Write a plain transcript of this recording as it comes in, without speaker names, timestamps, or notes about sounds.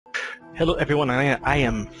Hello everyone, I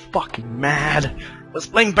am fucking mad. I was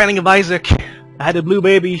playing Binding of Isaac. I had a blue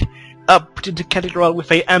baby up to the cathedral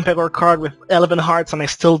with a Emperor card with 11 hearts and I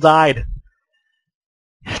still died.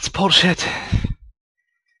 It's bullshit.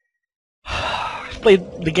 I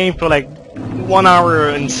played the game for like 1 hour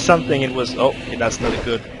and something. It was... oh, okay, that's not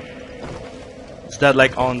good. Is that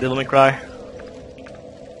like on Devil May Cry?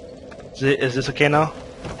 Is this okay now?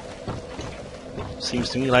 Seems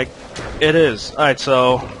to me like it is. Alright,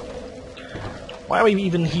 so... why are we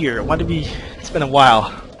even here? Why did we... it's been a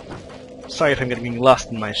while. Sorry if I'm getting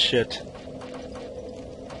lost in my shit.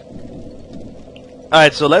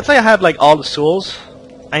 Alright, so let's say I have like all the souls.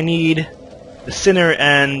 I need the Sinner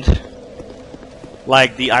and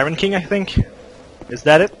like the Iron King, I think. Is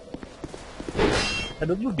that it? That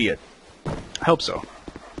would be it. I hope so.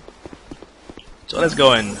 So let's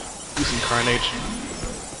go and do some carnage.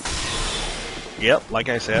 Yep, like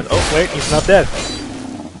I said. Oh wait, he's not dead.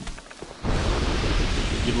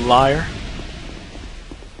 You liar.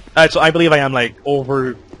 Alright, so I believe I am like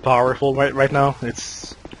over powerful right now.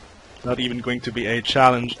 It's not even going to be a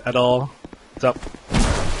challenge at all. What's up?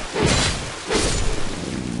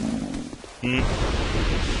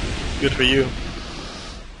 Good for you.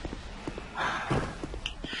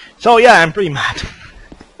 So yeah, I'm pretty mad.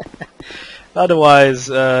 Otherwise,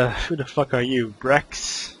 who the fuck are you?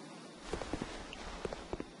 Brex?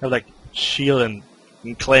 You're like shield and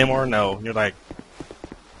claymore? No, you're like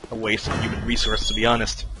a waste of human resource, to be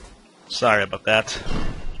honest. Sorry about that.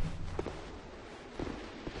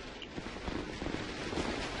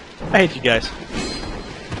 I hate you guys.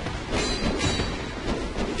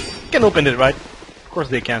 Can open it, right? Of course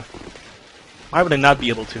they can. Why would I not be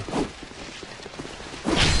able to?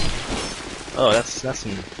 Oh, that's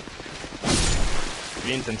some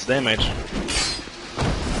pretty intense damage.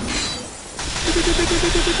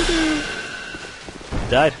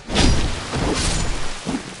 Died.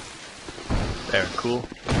 There, cool.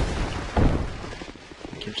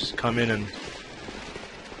 You can just come in and...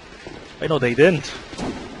 wait, no, they didn't.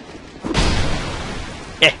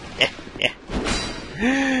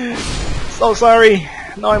 So sorry.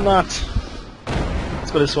 No, I'm not. Let's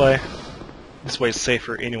go this way. This way is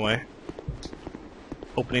safer anyway.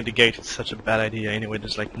 Opening the gate is such a bad idea anyway.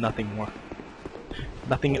 There's like nothing more.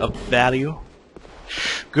 Nothing of value.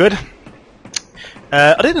 Good.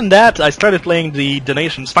 Other than that, I started playing the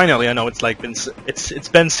donations. Finally, I know it's like it's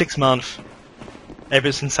been 6 months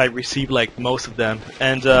ever since I received like most of them,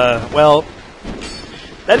 and well,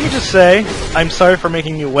 let me just say I'm sorry for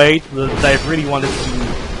making you wait. But I really wanted to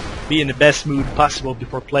be in the best mood possible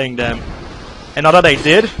before playing them, and now that I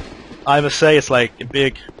did, I must say it's like a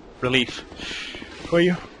big relief. Who are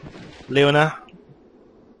you, Leona?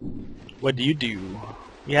 What do?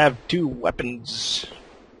 You have 2 weapons.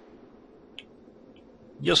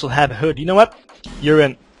 You also have a hood. You know what? You're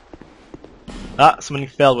in. Ah, somebody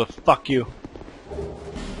fell with fuck you.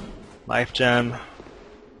 Life Jam.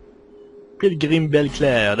 Pilgrim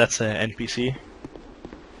Belclair, that's an NPC.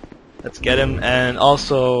 Let's get him, and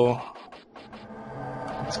also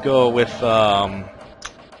let's go with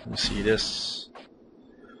let me see this.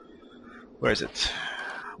 Where is it?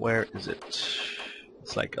 Where is it?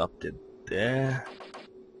 It's like up to there.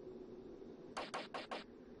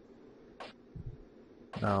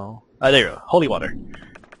 No. Ah, there you go. Holy water.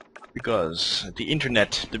 Because the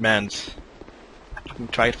internet demands I can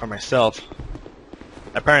try it for myself.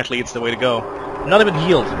 Apparently it's the way to go. I'm not even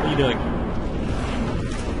healed. What are you doing?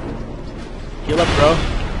 Heal up, bro.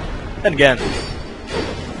 And again.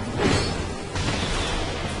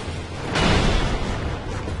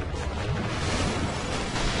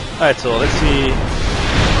 Alright, so let's see.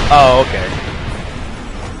 Oh, okay.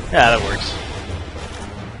 Yeah, that works.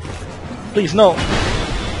 Please, no.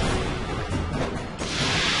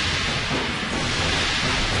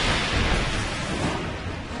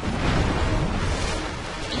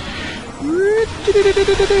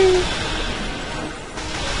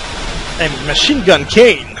 I'm Machine Gun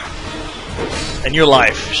Kain, and your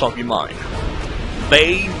life shall be mine.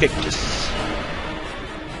 Bay Victus.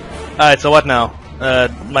 Alright, so what now?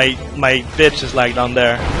 My bitch is like down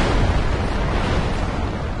there.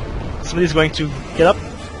 Somebody's going to get up.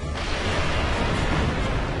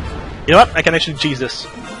 You know what? I can actually cheese this.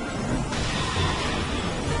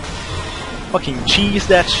 Fucking cheese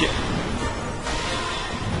that shit.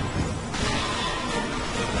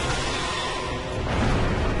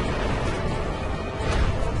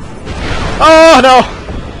 Oh no!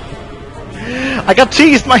 I got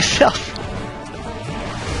teased myself!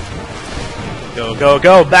 Go, go,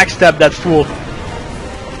 go! Backstab that fool!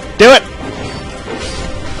 Do it!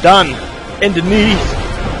 Done! In the knees!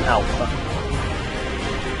 Ow, fuck.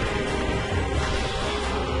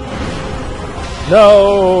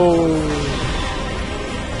 No!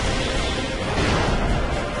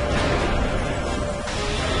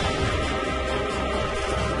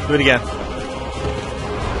 Do it again.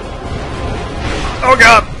 Oh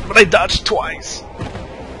god! But I dodged twice!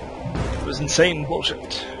 It was insane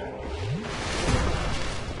bullshit.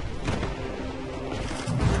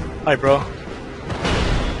 Hi, bro.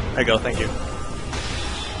 There you go, thank you.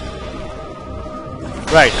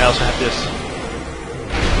 Right, I also have this.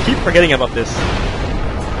 I keep forgetting about this. I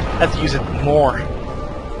have to use it more.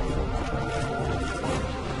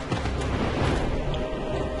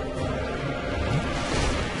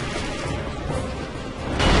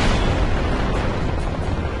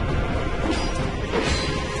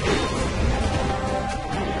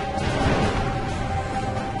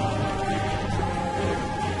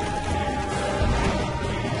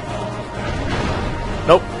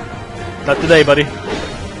 Nope. Not today, buddy.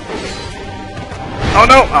 Oh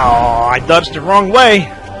no! Oh, I dodged the wrong way!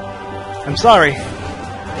 I'm sorry.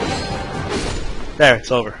 There,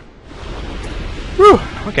 it's over. Whew!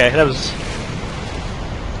 Okay, that was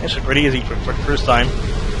actually pretty easy for the first time.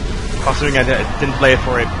 Considering I didn't play it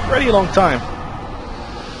for a pretty long time.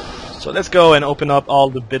 So let's go and open up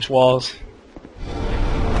all the bitch walls.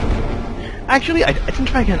 Actually, I didn't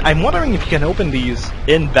try again. I'm wondering if you can open these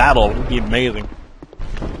in battle. It would be amazing.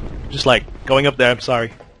 Just like going up there, I'm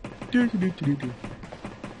sorry. But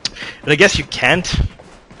I guess you can't.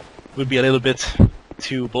 Would be a little bit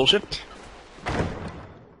too bullshit.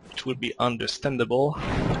 Which would be understandable.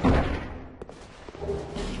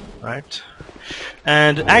 Right.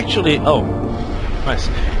 And actually, oh, nice.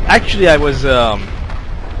 Actually, I was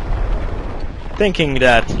thinking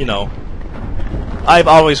that, you know, I've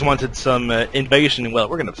always wanted some invasion. Well,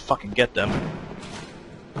 we're gonna fucking get them.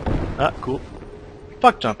 Ah, cool.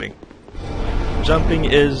 Fuck jumping. Jumping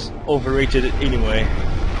is overrated anyway.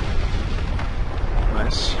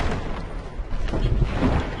 Nice.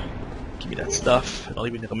 Give me that stuff. I don't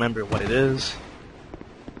even remember what it is.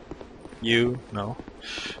 You, no.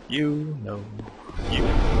 You, no. You.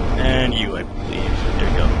 And you, I believe. There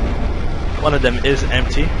you go. One of them is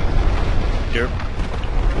empty. Here.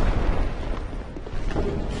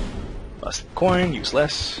 Busted coin,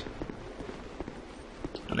 useless.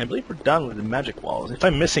 And I believe we're done with the magic walls. If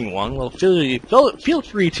I'm missing one, well, feel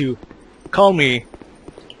free to call me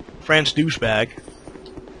French douchebag.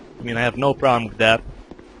 I mean, I have no problem with that.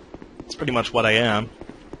 It's pretty much what I am.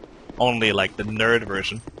 Only like the nerd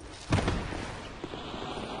version.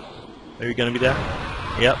 Are you gonna be there?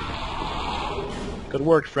 Yep. Good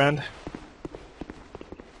work, friend.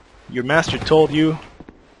 Your master told you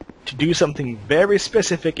to do something very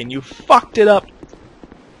specific and you fucked it up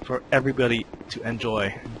for everybody to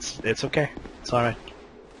enjoy. It's okay. It's alright.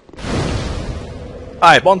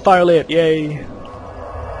 Alright, bonfire lit, yay!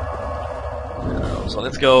 So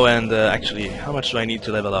let's go and actually, how much do I need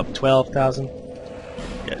to level up? 12,000?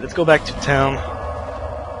 Yeah, let's go back to town.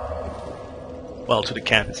 Well, to the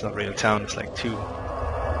camp. It's not really a town. It's like too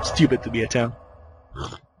stupid to be a town.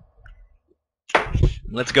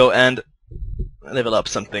 Let's go and level up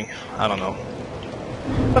something. I don't know.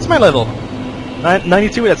 What's my level?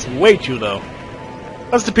 92? That's way too low.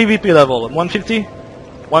 What's the PvP level? 150?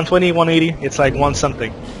 120? 180? It's like 1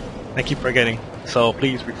 something. I keep forgetting. So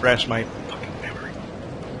please refresh my fucking memory.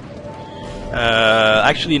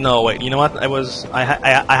 Actually no, wait. You know what? I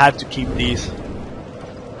had to keep these.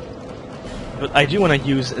 But I do want to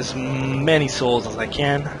use as many souls as I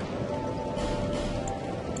can.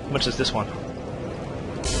 How much is this one?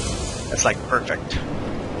 That's like perfect.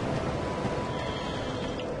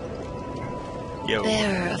 Yo.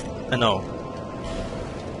 I know.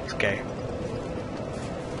 It's okay.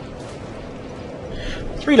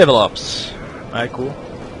 3 level ups. Alright, cool.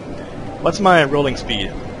 What's my rolling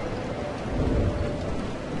speed?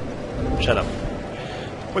 Shut up.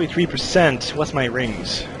 43%. What's my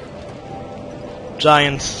rings?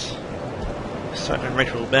 Giants. Certain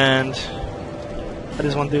ritual band. What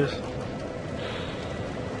does one do?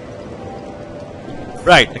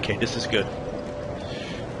 Right, okay, this is good.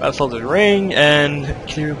 Battle the ring and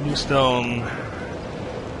clear blue stone.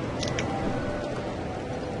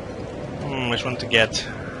 Which one to get?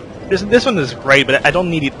 This one is great, but I don't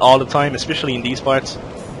need it all the time, especially in these parts.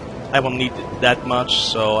 I won't need it that much,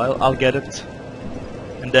 so I'll get it.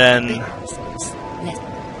 And then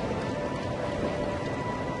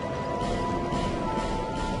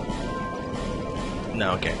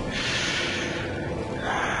no, okay.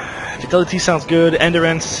 Vitality sounds good.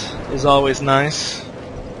 Endurance is always nice.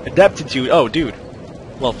 Adaptitude. Oh, dude.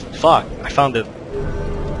 Well, fuck. I found it.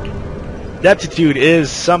 Adaptitude is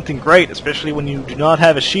something great, especially when you do not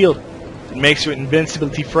have a shield. It makes your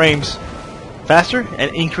invincibility frames faster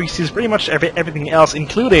and increases pretty much everything else,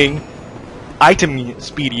 including item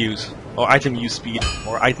speed use, or item use speed,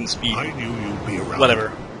 or item speed. I knew you'd be around.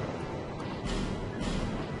 Whatever.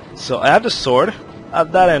 So I have the sword.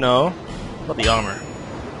 That I know. What the armor?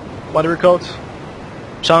 Water coat?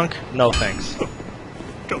 Chunk? No thanks.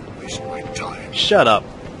 Don't waste my time. Shut up.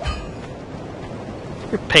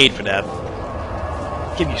 You're paid for that.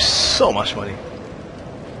 I give you so much money.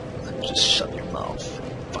 Just shut your mouth.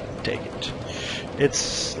 Fucking take it.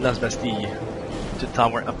 It's Las Bastille to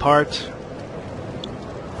Tower apart.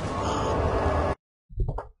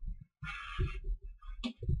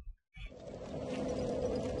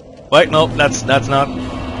 Wait, no, that's not.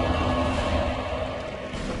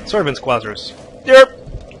 Servants' quarters.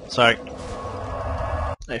 Yep. Sorry.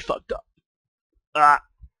 I fucked up. Ah.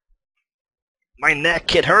 My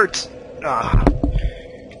neck, it hurts. Ah.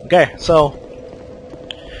 Okay, so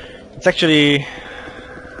it's actually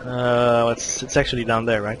it's actually down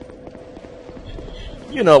there, right?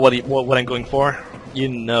 You know what I'm going for. You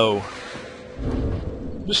know.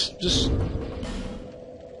 Just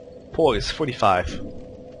poise 45.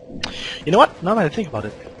 You know what? Now that I think about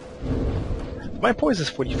it, my poise is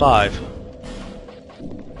 45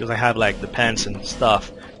 because I have like the pants and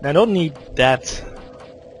stuff, and I don't need that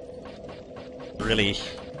really.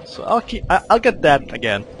 So I'll get that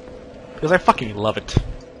again because I fucking love it.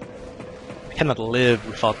 I cannot live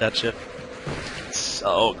without that shit. It's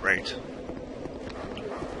so great.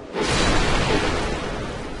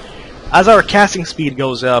 As our casting speed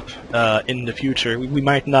goes up in the future, we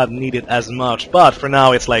might not need it as much, but for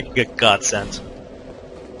now it's like a godsend.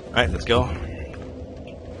 Alright, let's go.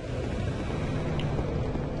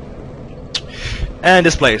 And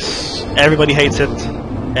this place. Everybody hates it.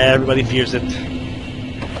 Everybody fears it.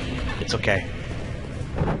 It's okay.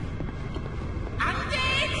 I'm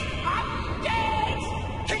dead! I'm dead!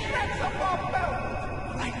 Keep hands up our belt!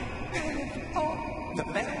 Right there, oh, the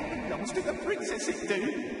land belongs to the princess, it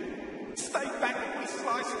do. Stay back and we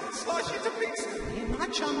slice you to bits. In my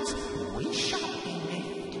chance, we shan't be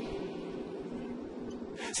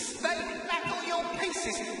left. Stay back all your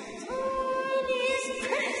pieces. Tiniest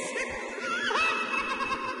pieces.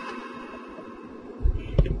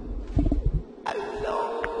 A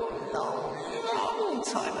long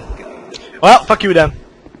time ago. Well, fuck you then.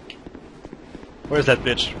 Where's that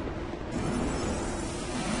bitch?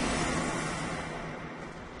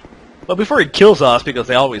 But before he kills us, because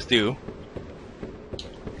they always do,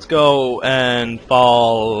 let's go and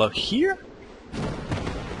fall here?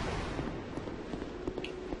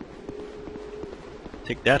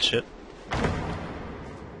 Take that shit.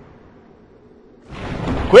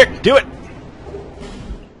 Quick, do it!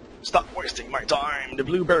 Stop wasting my time. The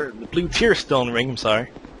blue bird, the blue tear stone ring, I'm sorry.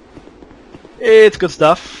 It's good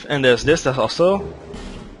stuff. And there's this, that's also.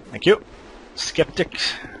 Thank you. Skeptic,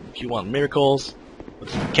 if you want miracles. But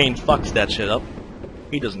Kain fucks that shit up.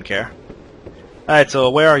 He doesn't care. Alright, so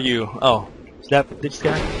where are you? Oh, is that this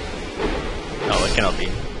guy? No, that cannot be.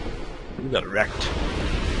 You got wrecked.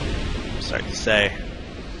 Sorry to say.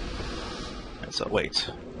 And so, wait.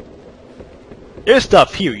 There's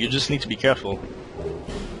stuff here, you just need to be careful.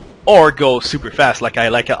 Or go super fast like I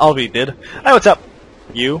already did. Hey, what's up?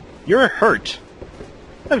 You're hurt.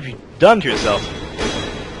 What have you done to yourself?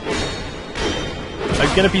 Are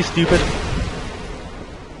you gonna be stupid?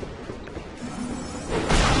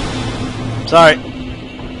 Sorry.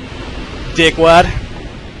 Dickwad.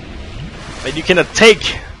 But you cannot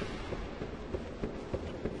take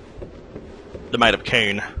the might of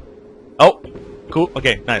Kain. Oh, cool.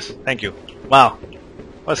 Okay, nice. Thank you. Wow.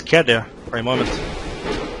 I was scared there for a moment.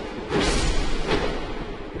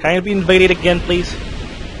 Can I be invaded again, please?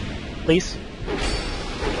 Please?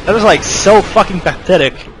 That was like so fucking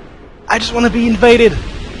pathetic. I just want to be invaded.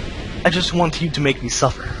 I just want you to make me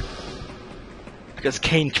suffer. Because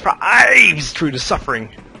Kain thrives through the suffering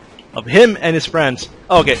of him and his friends.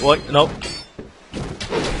 Oh, okay, well, no.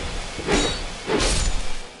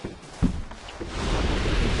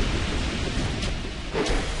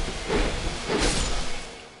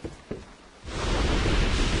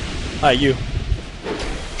 Hi, you.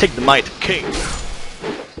 Take the might of Kain.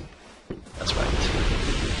 That's right.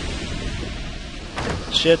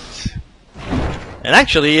 Shit. And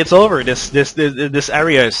actually, it's over. This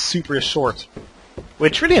area is super short,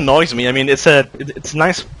 which really annoys me. I mean, it's a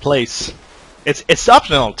nice place. It's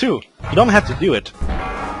optional too. You don't have to do it.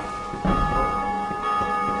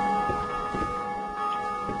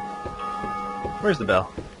 Where's the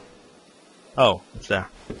bell? Oh, it's there.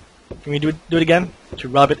 Can we do it again? To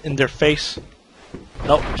rub it in their face?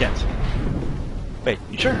 No, we can't. Wait,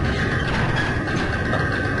 you sure?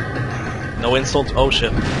 No insult. Oh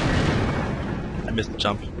shit. I missed the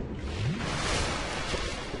jump.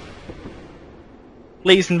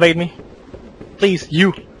 Please invade me. Please,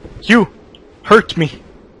 you hurt me.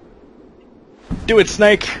 Do it,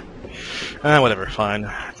 Snake. Whatever, fine.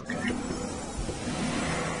 It's okay.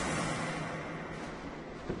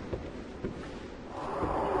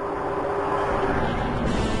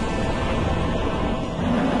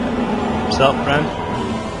 What's up, friend?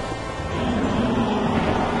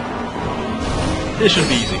 This should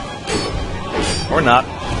be easy. Or not.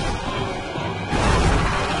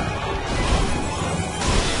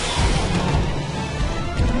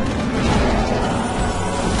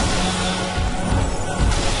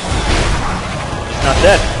 He's not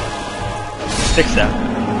dead. Let's fix that.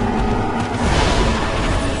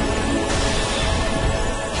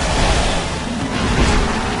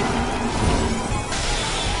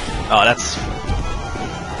 Oh, that's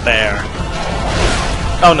fair.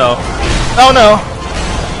 Oh no. Oh no!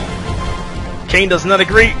 Kain does not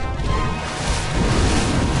agree.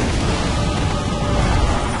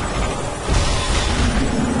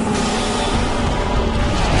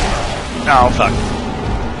 Oh fuck.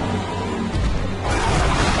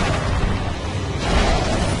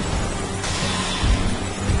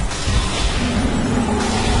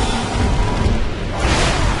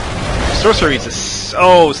 Sorcery is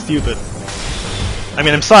so stupid. I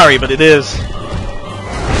mean, I'm sorry, but it is.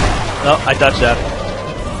 No, I dodged that.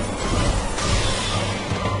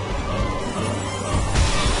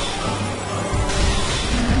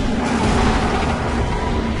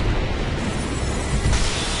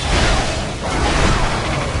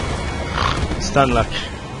 Stun luck.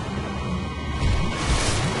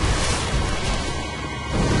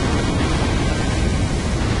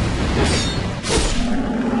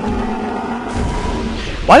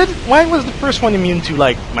 Why was the first one immune to,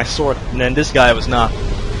 like, my sword, and then this guy was not?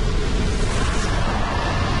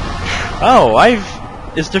 Oh,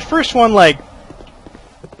 is the first one, like,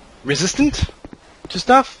 resistant to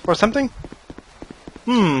stuff or something?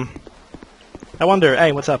 I wonder.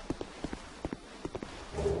 Hey, what's up?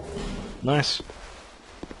 Nice.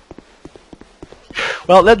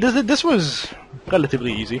 Well, this was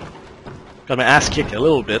relatively easy. Got my ass kicked a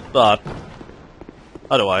little bit, but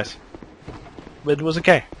otherwise, it was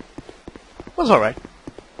okay. It was alright.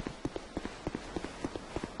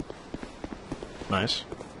 Nice.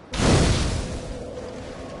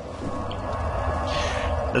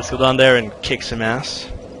 Let's go down there and kick some ass.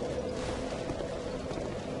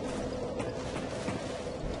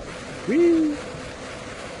 Whee!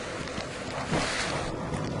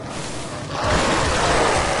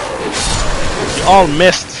 You all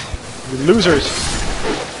missed. You losers.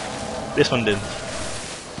 This one didn't.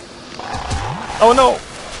 Oh no!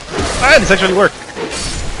 Ah, this actually worked.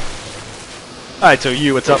 Alright, so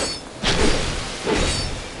you, what's up?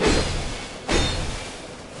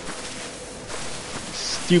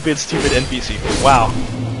 Stupid NPC. Wow.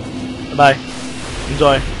 Bye-bye.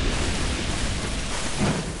 Enjoy.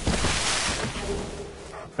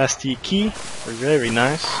 Basti key. Very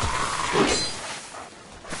nice.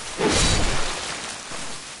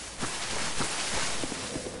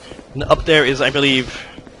 And up there is, I believe,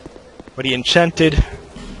 where the enchanted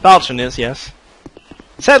falchion is, yes.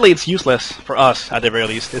 Sadly, it's useless for us, at the very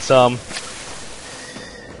least. It's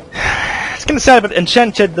kinda sad, but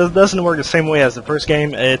enchanted doesn't work the same way as the first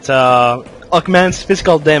game. It augments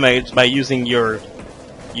physical damage by using your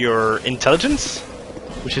intelligence,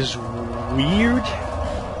 which is weird.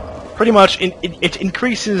 Pretty much, it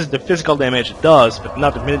increases the physical damage it does, but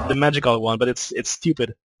not the magical one. But it's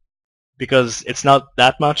stupid because it's not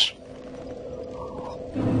that much.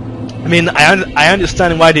 I mean, I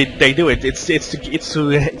understand why they do it. It's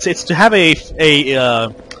to have a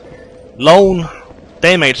lone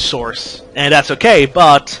damage source, and that's okay.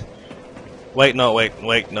 But wait. If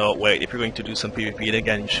you're going to do some PvP, then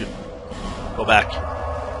again, you should go back.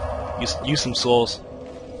 Use some souls.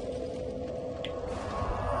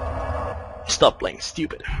 Stop playing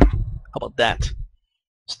stupid. How about that?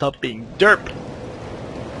 Stop being derp.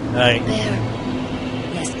 Hey. There.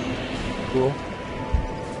 Yes. Cool.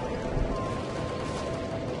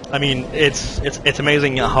 I mean, it's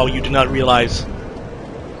amazing how you do not realize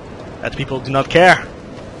that people do not care.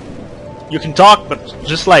 You can talk, but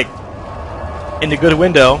just like in the good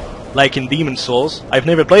window, like in Demon Souls. I've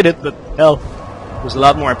never played it, but hell, it was a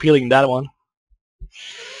lot more appealing than that one.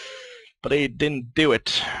 But they didn't do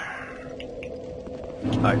it.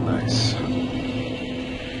 Alright, nice.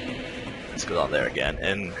 Let's go down there again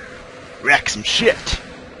and wreck some shit.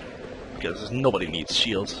 Because nobody needs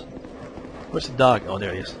shields. Where's the dog? Oh,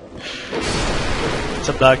 there he is. What's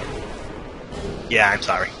up, dog? Yeah, I'm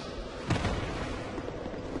sorry.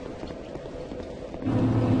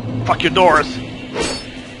 Fuck your doors!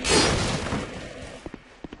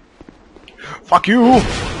 Fuck you!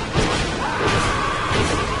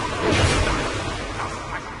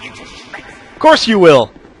 Of course you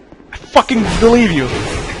will! I fucking believe you!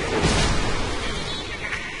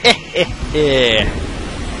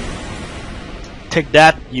 Take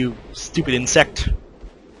that, you stupid insect.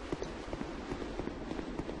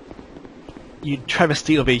 You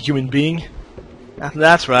travesty of a human being.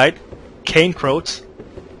 That's right. Kain quotes.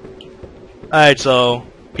 Alright, so,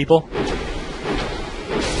 people.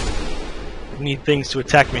 You need things to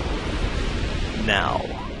attack me. Now.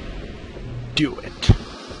 Do it.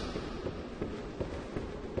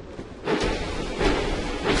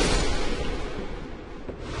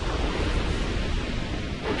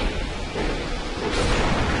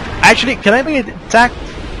 Actually, can I be attacked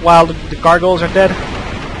while the gargoyles are dead?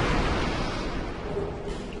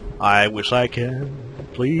 I wish I can.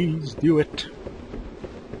 Please do it.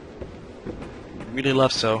 Really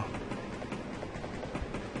love so.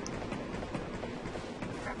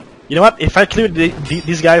 You know what? If I clear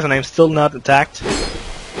these guys and I'm still not attacked.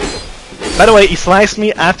 By the way, he sliced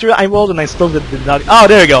me after I rolled and I still did not. Oh,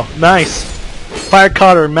 there you go. Nice.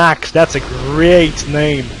 Firecutter Max. That's a great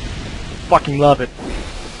name. Fucking love it.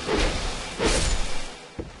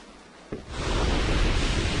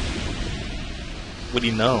 What do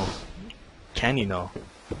you know? Can you know?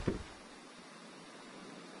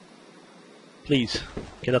 Please,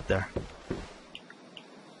 get up there.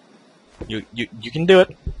 You can do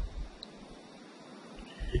it.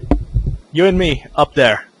 You and me, up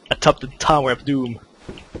there, atop the Tower of Doom.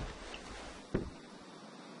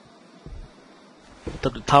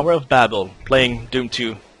 Atop the Tower of Babel, playing Doom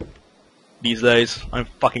 2. These days, I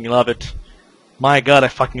fucking love it. My god, I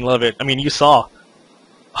fucking love it. I mean, you saw.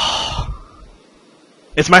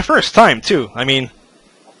 It's my first time too. I mean,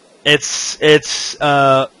 it's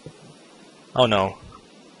oh no.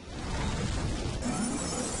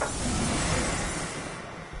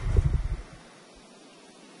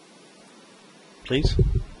 Please.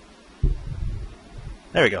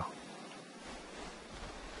 There we go.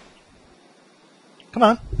 Come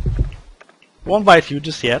on. Won't bite you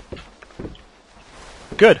just yet.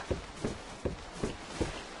 Good.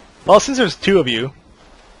 Well, since there's two of you.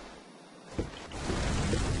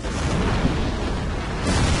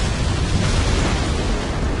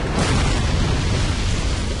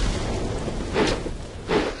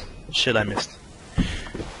 Shit, I missed.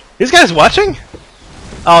 This guy's watching?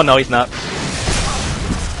 Oh no, he's not.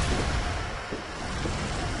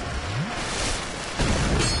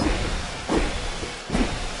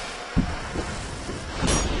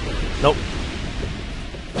 Nope.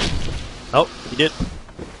 Oh, he did.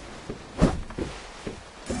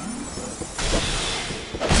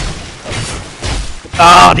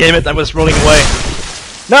 Ah, damn it, I was rolling away.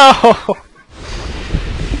 No!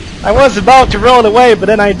 I was about to roll away, but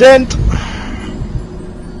then I didn't.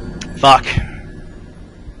 Fuck.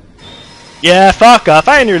 Yeah, fuck off.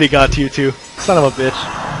 I nearly got you too. Son of a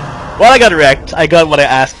bitch. Well, I got wrecked. I got what I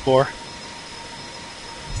asked for.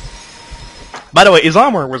 By the way, his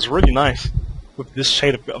armor was really nice. With this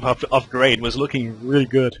shade of grey, it was looking really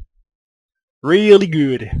good. Really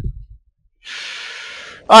good.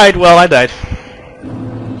 Alright, well, I died.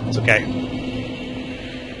 It's okay.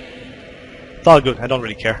 It's all good. I don't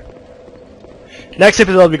really care. Next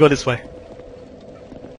episode, we go this way.